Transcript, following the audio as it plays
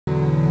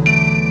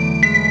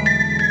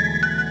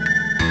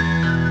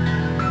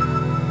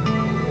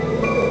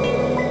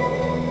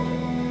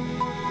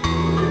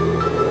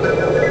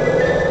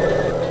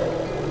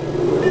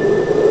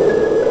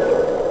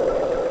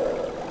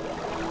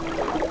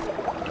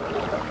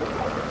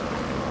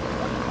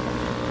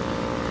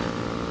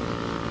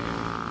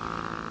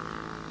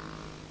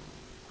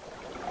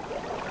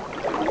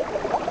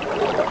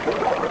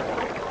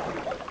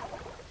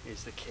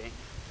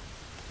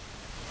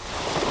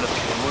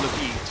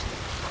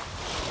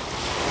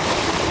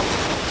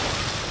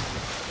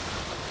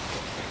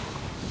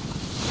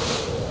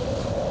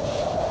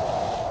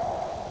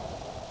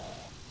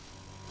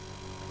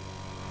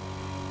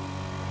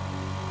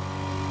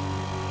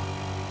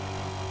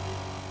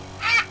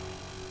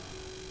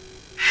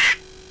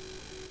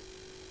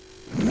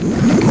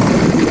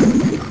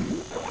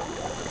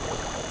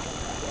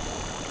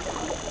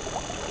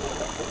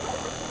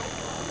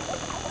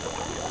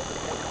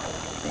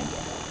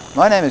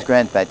My name is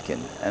Grant Batkin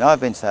and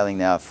I've been sailing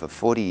now for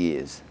 40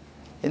 years.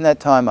 In that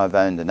time I've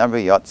owned a number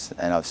of yachts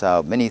and I've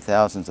sailed many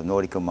thousands of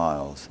nautical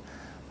miles.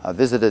 I've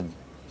visited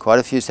quite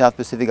a few South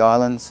Pacific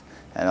islands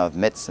and I've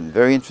met some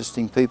very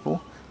interesting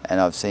people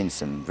and I've seen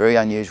some very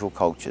unusual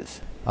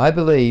cultures. I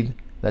believe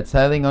that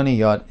sailing on a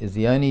yacht is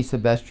the only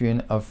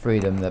Sebastian of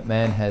freedom that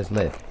man has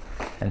left,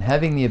 and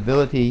having the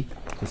ability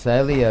to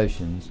sail the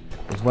oceans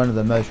is one of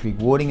the most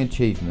rewarding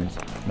achievements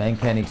man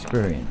can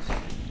experience.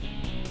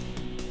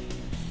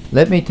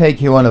 Let me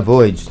take you on a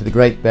voyage to the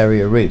Great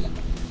Barrier Reef.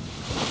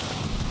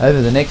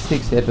 Over the next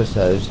 6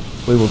 episodes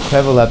we will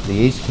travel up the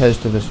east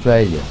coast of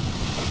Australia,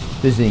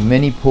 visiting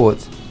many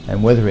ports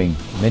and weathering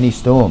many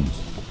storms.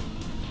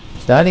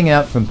 Starting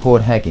out from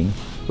Port Hacking,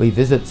 we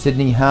visit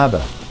Sydney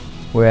Harbour,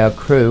 where our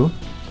crew,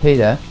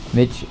 Peter,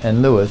 Mitch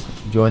and Lewis,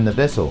 join the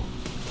vessel.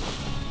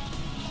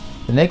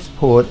 The next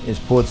port is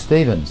Port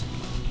Stephens,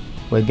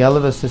 where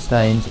Gulliver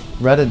sustains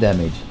rudder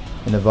damage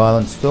in a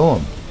violent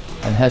storm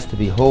and has to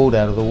be hauled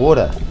out of the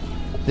water.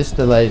 This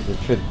delays the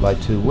trip by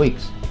 2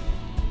 weeks.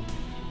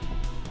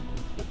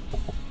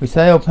 We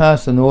sail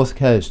past the north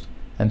coast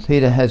and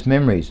Peter has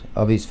memories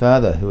of his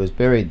father who is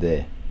buried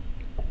there.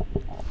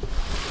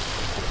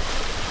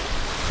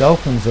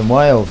 Dolphins and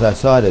whales are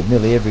sighted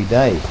nearly every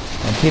day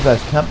and keep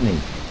us company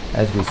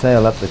as we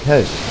sail up the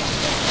coast.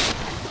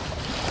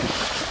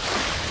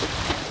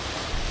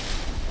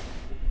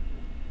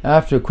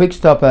 After a quick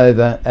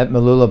stopover at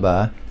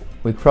Mooloolaba,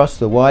 we cross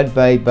the Wide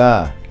Bay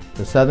Bar,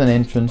 the southern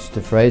entrance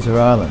to Fraser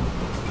Island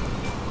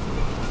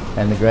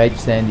and the Great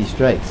Sandy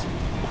Straits.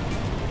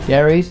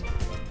 Gary's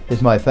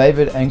is my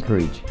favourite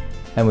anchorage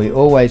and we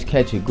always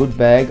catch a good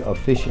bag of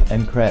fish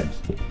and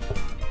crabs.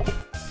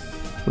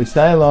 We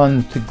sail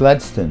on to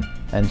Gladstone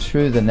and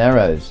through the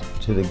Narrows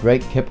to the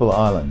Great Keppel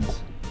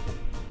Islands.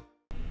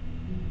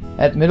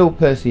 At Middle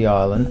Percy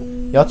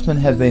Island, yachtsmen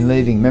have been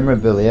leaving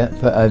memorabilia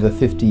for over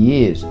 50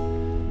 years.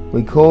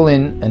 We call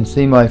in and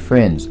see my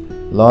friends,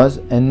 Loz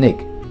and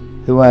Nick,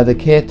 who are the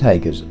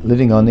caretakers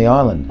living on the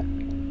island.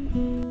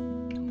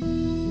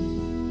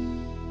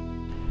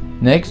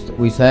 Next,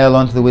 we sail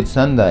on to the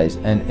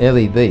Whitsundays and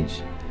Ellie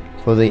Beach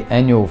for the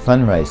annual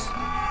fun race.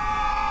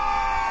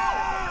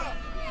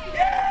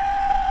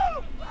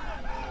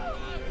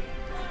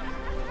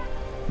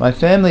 My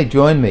family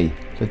joined me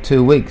for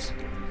 2 weeks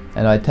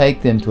and I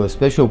take them to a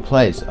special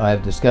place I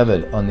have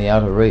discovered on the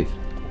outer reef.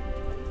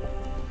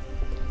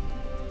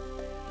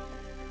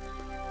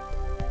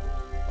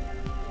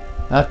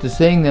 After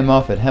seeing them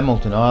off at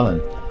Hamilton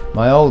Island,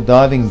 my old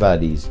diving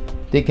buddies,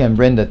 Dick and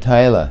Brenda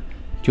Taylor,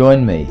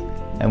 join me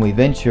and we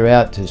venture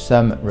out to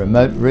some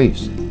remote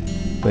reefs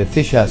where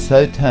fish are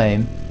so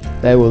tame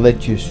they will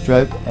let you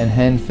stroke and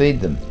hand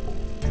feed them.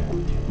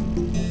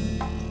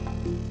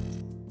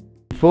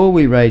 Before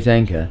we raise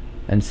anchor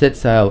and set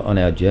sail on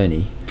our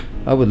journey,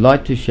 I would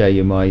like to show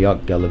you my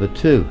yacht Gulliver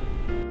 2.